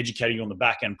isn't educating you on the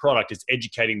back end product. It's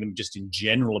educating them just in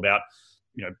general about,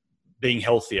 being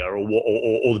healthier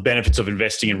or the benefits of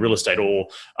investing in real estate, or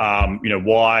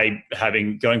why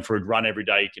going for a run every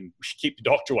day can keep the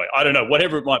doctor away. I don't know,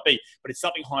 whatever it might be, but it's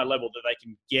something high level that they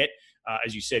can get,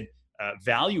 as you said,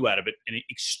 value out of it in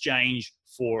exchange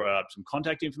for some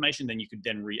contact information. Then you could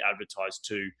then re-advertise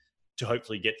to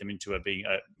hopefully get them into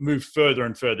move further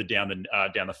and further down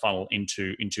the funnel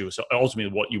into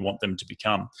ultimately what you want them to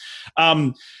become.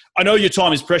 I know your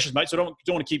time is precious, mate, so I don't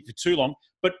want to keep you for too long.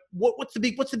 But what's the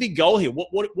big goal here?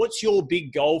 What's your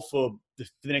big goal for the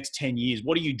next 10 years?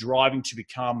 What are you driving to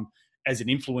become as an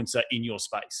influencer in your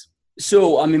space?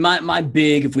 So, I mean, my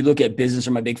big, if we look at business,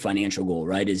 or my big financial goal,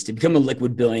 right, is to become a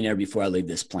liquid billionaire before I leave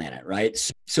this planet, right?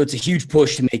 So it's a huge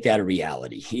push to make that a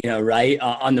reality, right?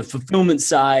 On the fulfillment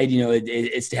side,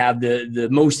 it's to have the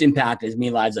most impact as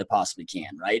many lives I possibly can,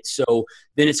 right? So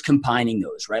then it's combining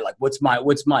those, right? Like what's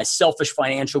my selfish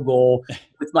financial goal?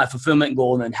 What's my fulfillment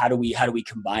goal? And then how do we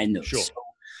combine those? Sure.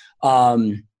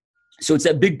 So it's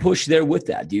that big push there with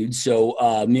that, dude. So,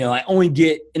 I only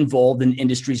get involved in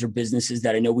industries or businesses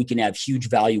that I know we can have huge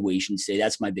valuations today.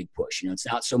 That's my big push. It's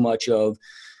not so much of,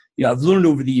 I've learned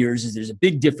over the years is there's a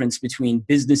big difference between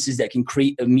businesses that can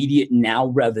create immediate now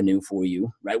revenue for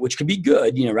you, right? Which could be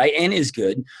good, right? And is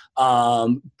good.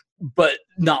 But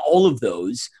not all of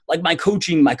those, like my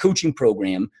coaching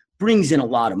program brings in a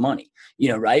lot of money.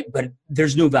 Right? But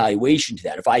there's no valuation to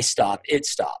that. If I stop, it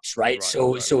stops, right?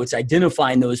 So it's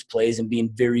identifying those plays and being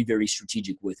very, very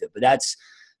strategic with it. But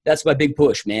that's my big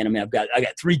push, man. I mean, I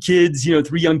got 3 kids, 3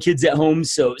 young kids at home.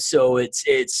 So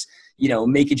it's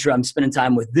making sure I'm spending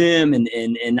time with them and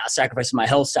not sacrificing my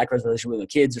health, sacrificing relationship with my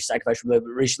kids, or sacrificing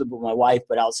relationship with my wife.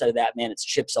 But outside of that, man, it's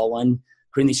chips all in,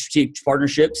 creating these strategic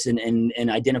partnerships and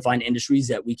identifying industries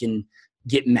that we can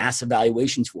get massive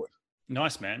valuations for.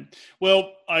 Nice, man.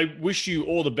 Well, I wish you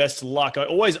all the best of luck. I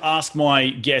always ask my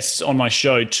guests on my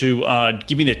show to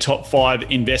give me their top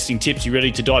 5 investing tips. You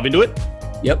ready to dive into it?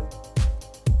 Yep.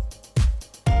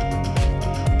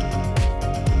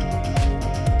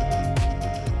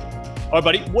 All right,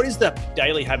 buddy. What is the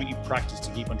daily habit you practice to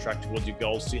keep on track towards your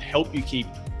goals to help you keep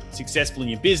successful in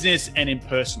your business and in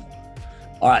personal?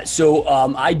 All right. So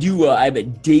I have a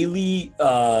daily,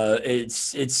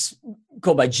 it's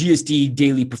called my GSD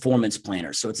Daily Performance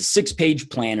Planner. So it's a 6-page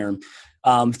planner.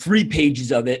 3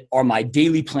 pages of it are my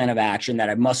daily plan of action that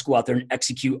I must go out there and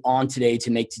execute on today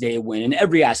to make today a win in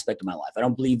every aspect of my life. I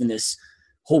don't believe in this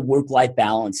whole work-life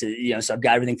balance. So I've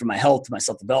got everything from my health to my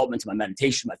self-development to my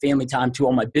meditation, my family time to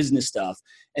all my business stuff.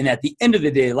 And at the end of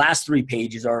the day, the last 3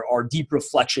 pages are deep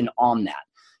reflection on that,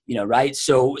 right?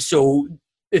 So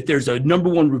if there's a number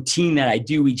one routine that I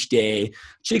do each day, it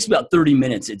takes about 30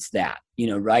 minutes. It's that,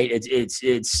 right?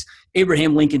 It's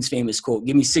Abraham Lincoln's famous quote,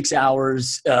 give me 6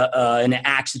 hours and an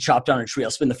axe to chop down a tree. I'll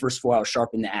spend the first 4 hours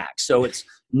sharpening the axe. So it's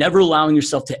never allowing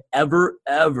yourself to ever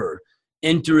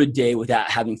enter a day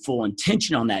without having full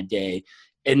intention on that day.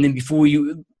 And then before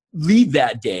you leave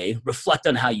that day, reflect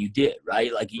on how you did,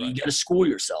 right? Like you got to school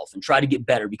yourself and try to get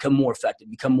better, become more effective,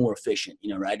 become more efficient,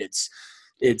 right? And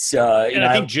I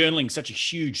think journaling is such a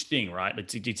huge thing, right?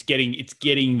 It's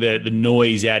getting the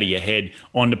noise out of your head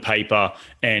onto paper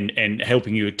and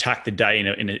helping you attack the day in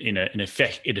an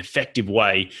effective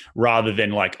way, rather than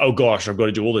like, oh gosh, I've got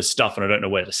to do all this stuff and I don't know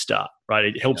where to start, right?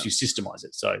 It helps you systemize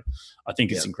it. So I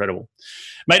think it's incredible.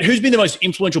 Mate, who's been the most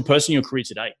influential person in your career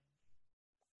today?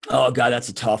 Oh God, that's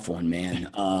a tough one, man.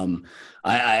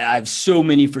 I have so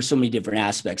many for so many different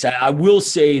aspects. I will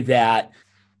say that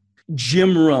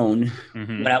Jim Rohn,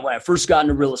 when I first got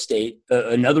into real estate,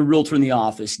 another realtor in the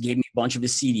office gave me a bunch of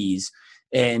his CDs.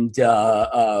 And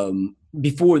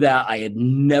before that, I had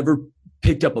never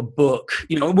picked up a book,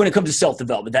 when it comes to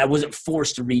self-development that I wasn't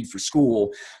forced to read for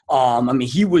school.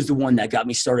 He was the one that got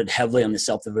me started heavily on the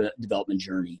self-development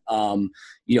journey.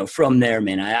 From there,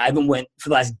 man, I haven't went for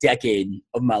the last decade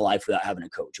of my life without having a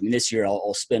coach. This year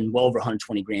I'll spend well over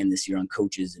 120 grand this year on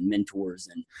coaches and mentors.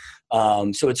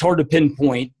 And so it's hard to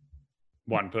pinpoint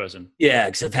one person. Yeah,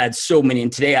 because I've had so many.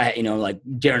 And today, like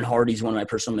Darren Hardy's one of my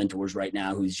personal mentors right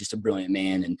now, who's just a brilliant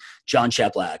man, and John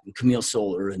Chaplak and Camille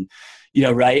Solar, and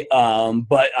right.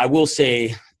 But I will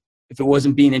say, if it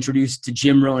wasn't being introduced to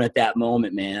Jim Rohn at that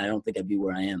moment, man, I don't think I'd be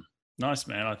where I am. Nice,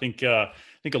 man. I think a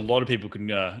lot of people can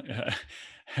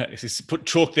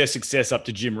chalk their success up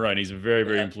to Jim Rohn. He's a very,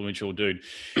 very influential dude.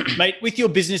 Mate, with your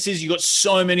businesses, you've got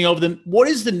so many of them. What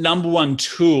is the number one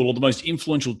tool or the most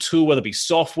influential tool, whether it be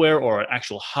software or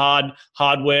actual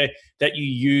hardware that you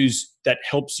use that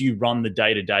helps you run the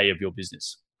day-to-day of your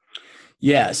business?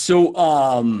 Yeah. So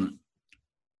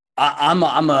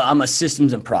I'm a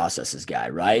systems and processes guy,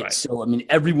 right? So,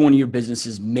 every one of your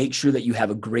businesses, make sure that you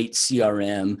have a great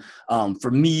CRM.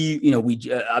 For me,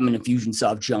 I'm an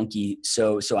Infusionsoft junkie.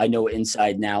 So I know it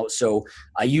inside and out. So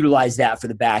I utilize that for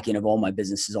the back end of all my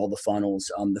businesses, all the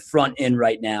funnels. The front end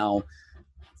right now,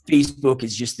 Facebook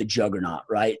is just the juggernaut,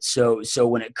 right? So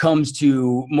when it comes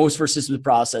to most of our systems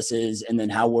processes and then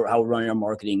how we're running our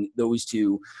marketing, those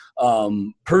two,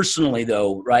 personally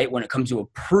though, right? When it comes to a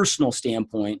personal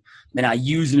standpoint, man, I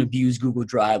use and abuse Google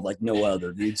Drive like no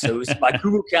other, dude. So it's my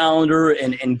Google Calendar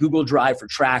and Google Drive for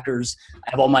trackers.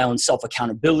 I have all my own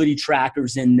self-accountability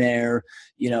trackers in there,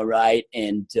 right?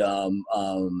 And,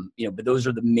 but those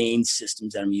are the main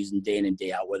systems that I'm using day in and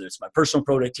day out, whether it's my personal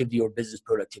productivity or business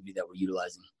productivity that we're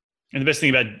utilizing. And the best thing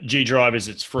about G Drive is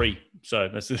it's free. So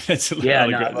that's I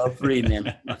love free,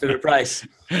 man. My favorite price.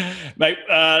 Mate,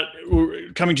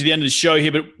 we're coming to the end of the show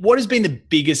here, but what has been the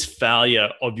biggest failure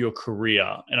of your career?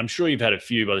 And I'm sure you've had a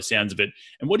few by the sounds of it.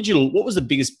 And what was the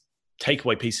biggest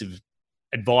takeaway piece of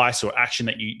advice or action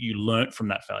that you learned from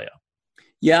that failure?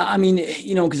 Yeah,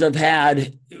 because I've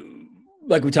had,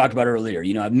 like we talked about earlier,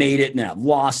 I've made it and then I've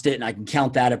lost it, and I can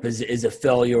count that up as a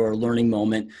failure or a learning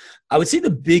moment. I would say the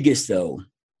biggest, though,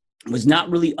 was not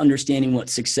really understanding what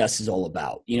success is all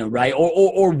about, right?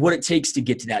 Or what it takes to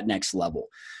get to that next level,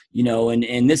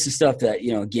 and this is stuff that,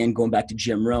 again, going back to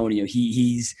Jim Rohn,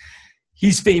 he's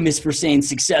famous for saying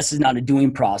success is not a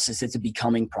doing process, it's a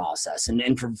becoming process. And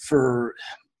for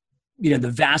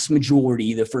the vast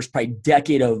majority, the first probably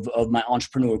decade of my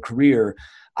entrepreneurial career,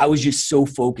 I was just so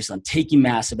focused on taking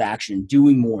massive action,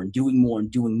 doing more and doing more and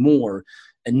doing more.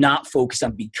 and not focus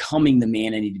on becoming the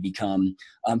man I need to become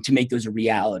to make those a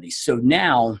reality. So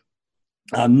now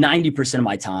 90% of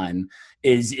my time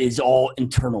is all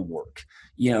internal work,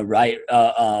 right?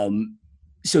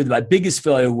 So my biggest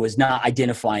failure was not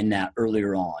identifying that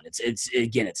earlier on.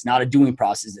 It's not a doing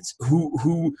process. It's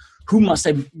who must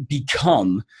I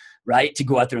become, right, to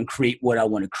go out there and create what I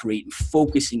want to create, and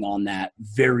focusing on that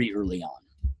very early on.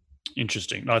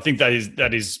 Interesting. I think that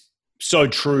is so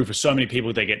true for so many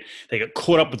people. They get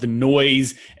caught up with the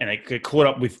noise, and they get caught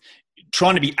up with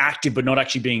trying to be active but not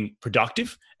actually being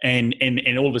productive. And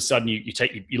all of a sudden you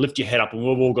lift your head up, and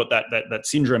we've all got that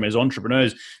syndrome as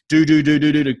entrepreneurs. Do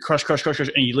crush,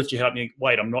 and you lift your head up and you think,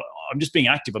 wait, I'm just being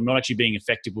active. I'm not actually being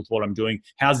effective with what I'm doing.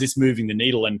 How's this moving the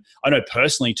needle? And I know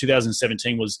personally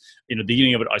 2017 was, the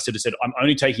beginning of it, I said, I'm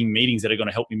only taking meetings that are going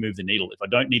to help me move the needle. If I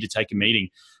don't need to take a meeting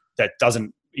that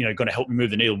doesn't, going to help me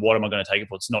move the needle, what am I going to take it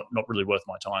for? It's not really worth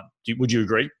my time. Would you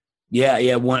agree? Yeah.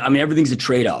 Everything's a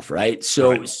trade-off, right?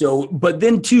 So, but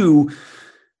then too,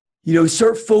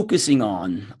 start focusing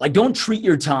on, like, don't treat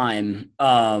your time.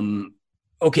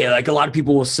 Like a lot of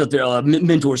people will sit there,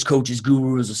 mentors, coaches,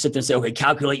 gurus will sit there and say, okay,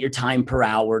 calculate your time per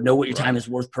hour, know what your time is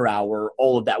worth per hour,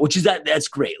 all of that, which is that's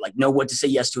great. Like, know what to say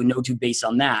yes to and no to based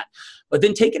on that. But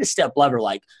then take it a step level,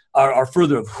 like, or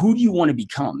further, of who do you want to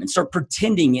become, and start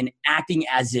pretending and acting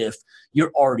as if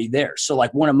you're already there. So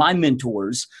like one of my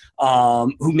mentors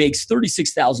who makes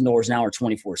 $36,000 an hour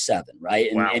 24/7, right?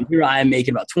 And here I am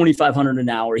making about $2,500 an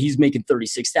hour. He's making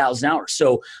 $36,000 an hour.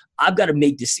 So I've got to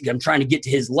make this, I'm trying to get to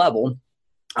his level.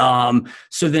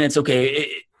 So then it's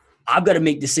okay. I've got to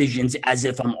make decisions as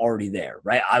if I'm already there,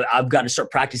 right? I've got to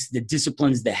start practicing the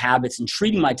disciplines, the habits, and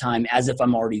treating my time as if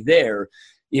I'm already there.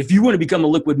 If you want to become a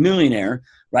liquid millionaire,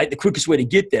 right, the quickest way to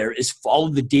get there is follow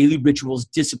the daily rituals,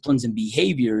 disciplines, and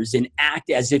behaviors, and act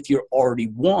as if you're already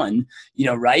won,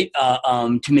 right,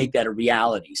 to make that a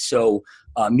reality. So,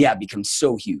 it becomes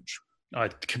so huge. I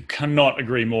cannot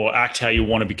agree more. Act how you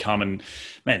want to become. And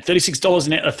man,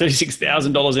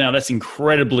 $36,000 an hour, that's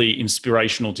incredibly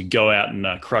inspirational to go out and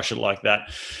crush it like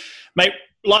that. Mate,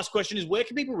 last question is, where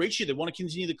can people reach you? They want to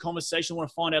continue the conversation, want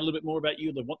to find out a little bit more about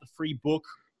you, they want the free book.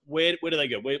 Where do they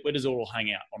go? Where does it all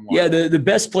hang out online? Yeah, the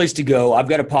best place to go, I've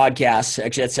got a podcast.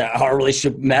 Actually, that's our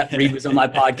relationship. Matt Reed was on my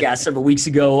podcast several weeks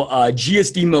ago,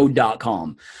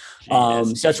 gsdmode.com. So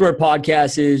that's where our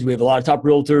podcast is. We have a lot of top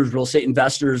realtors, real estate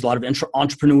investors, a lot of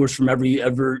entrepreneurs from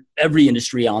every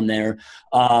industry on there.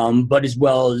 But as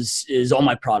well as all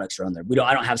my products are on there.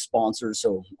 I don't have sponsors,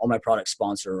 so all my products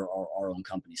sponsor our own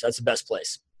company. So that's the best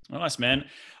place. Nice, man.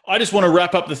 I just want to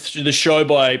wrap up the show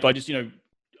by just,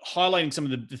 highlighting some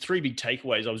of the three big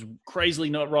takeaways. I was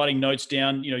crazily not writing notes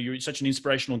down. You're such an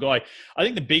inspirational guy. I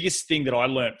think the biggest thing that I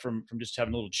learned from just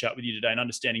having a little chat with you today and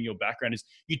understanding your background is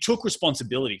you took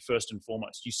responsibility first and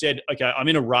foremost. You said, okay, I'm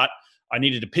in a rut. I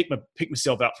needed to pick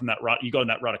myself out from that rut. You got in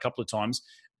that rut a couple of times,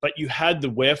 but you had the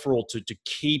wherewithal to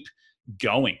keep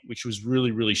going, which was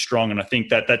really, really strong. And I think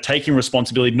that taking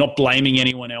responsibility, not blaming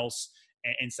anyone else,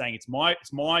 and saying it's my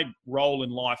role in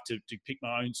life to pick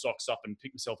my own socks up and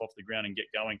pick myself off the ground and get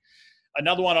going.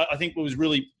 Another one I think was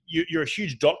really, you're a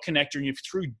huge dot connector, and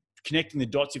through connecting the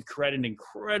dots, you've created an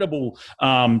incredible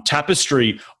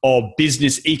tapestry of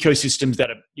business ecosystems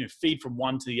that feed from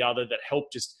one to the other, that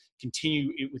help just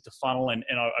continue with the funnel. And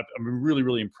I'm really,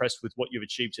 really impressed with what you've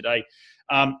achieved today.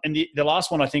 And the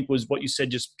last one I think was what you said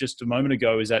just a moment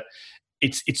ago, is that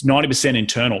it's 90%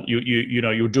 internal.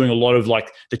 You're doing a lot of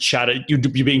like the chatter. You're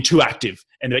being too active,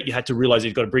 and that you had to realize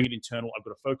you've got to bring it internal. I've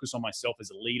got to focus on myself as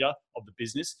a leader of the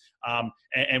business.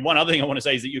 And one other thing I want to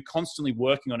say is that you're constantly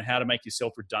working on how to make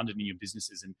yourself redundant in your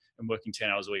businesses and working 10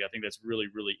 hours a week. I think that's really,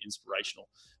 really inspirational.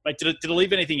 Mate, did I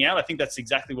leave anything out? I think that's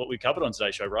exactly what we covered on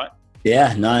today's show, right?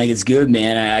 Yeah, no, I think it's good,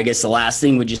 man. I guess the last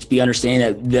thing would just be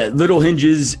understanding that little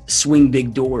hinges swing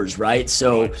big doors, right?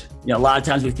 So, a lot of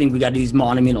times we think we got to do these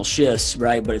monumental shifts,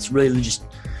 right? But it's really just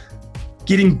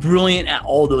getting brilliant at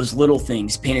all those little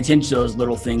things, paying attention to those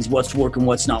little things, what's working,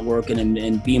 what's not working,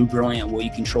 and being brilliant at what you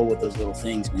control with those little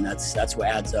things. I mean, that's what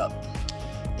adds up.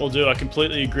 Well, dude, I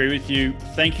completely agree with you.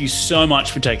 Thank you so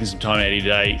much for taking some time out of your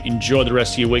day. Enjoy the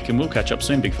rest of your week, and we'll catch up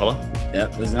soon, big fella.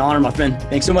 Yeah, it was an honor, my friend.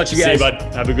 Thanks so much, you guys. See you,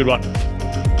 bud. Have a good one.